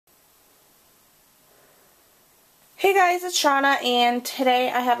Hey guys, it's Shauna, and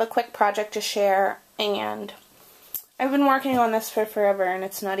today I have a quick project to share, and I've been working on this for forever, and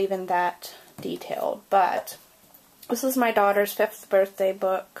it's not even that detailed, but this is my daughter's 5th birthday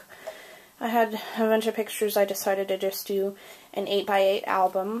book. I had a bunch of pictures. I decided to just do an 8x8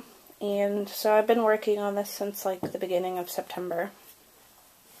 album, and so I've been working on this since like the beginning of September,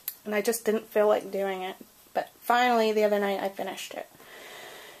 and I just didn't feel like doing it, but finally the other night I finished it.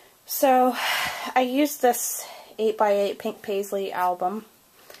 So I used this 8x8 pink paisley album,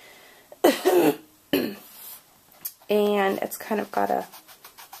 and it's kind of got a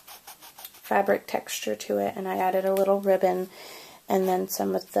fabric texture to it, and I added a little ribbon and then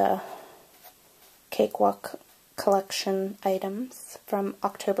some of the Cakewalk collection items from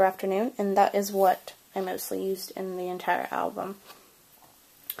October Afternoon, and that is what I mostly used in the entire album.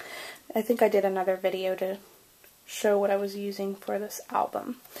 I think I did another video to show what I was using for this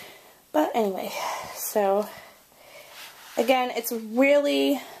album. But anyway, so again, it's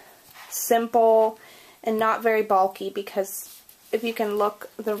really simple and not very bulky because if you can look,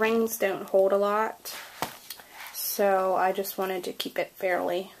 the rings don't hold a lot. So I just wanted to keep it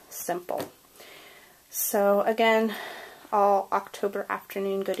fairly simple. So again, all October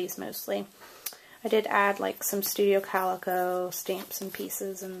Afternoon goodies mostly. I did add like some Studio Calico stamps and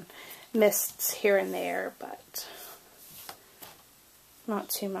pieces and mists here and there, but not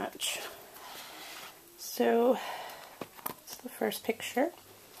too much. So that's the first picture.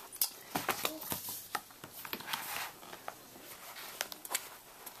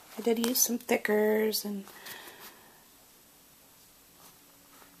 I did use some thickers, and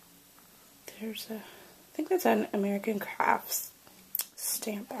there's a, I think that's an American Crafts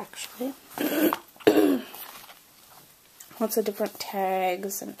stamp actually. Lots of different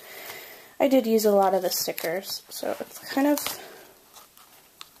tags, and I did use a lot of the stickers, so it's kind of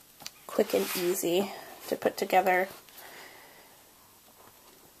quick and easy to put together.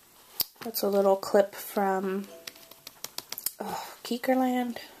 That's a little clip from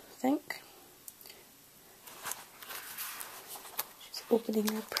Keekerland, I think. She's opening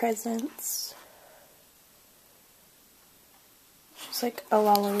her presents. She's like a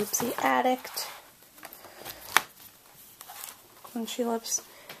Lollaloopsy addict. And she loves,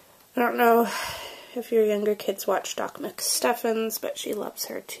 I don't know if your younger kids watch Doc McStuffins, but she loves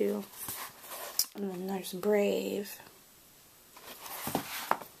her too. And then there's Brave.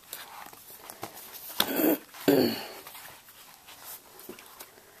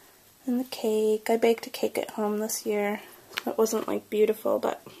 And the cake. I baked a cake at home this year. It wasn't like beautiful,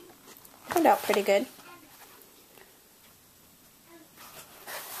 but it turned out pretty good.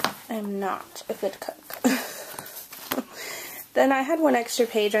 I'm not a good cook. Then I had one extra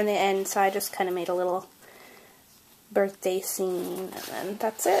page on the end, so I just kind of made a little birthday scene, and then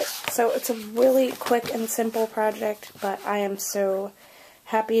that's it. So it's a really quick and simple project, but I am so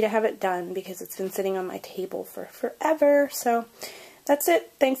happy to have it done because it's been sitting on my table for forever. So that's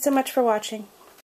it. Thanks so much for watching.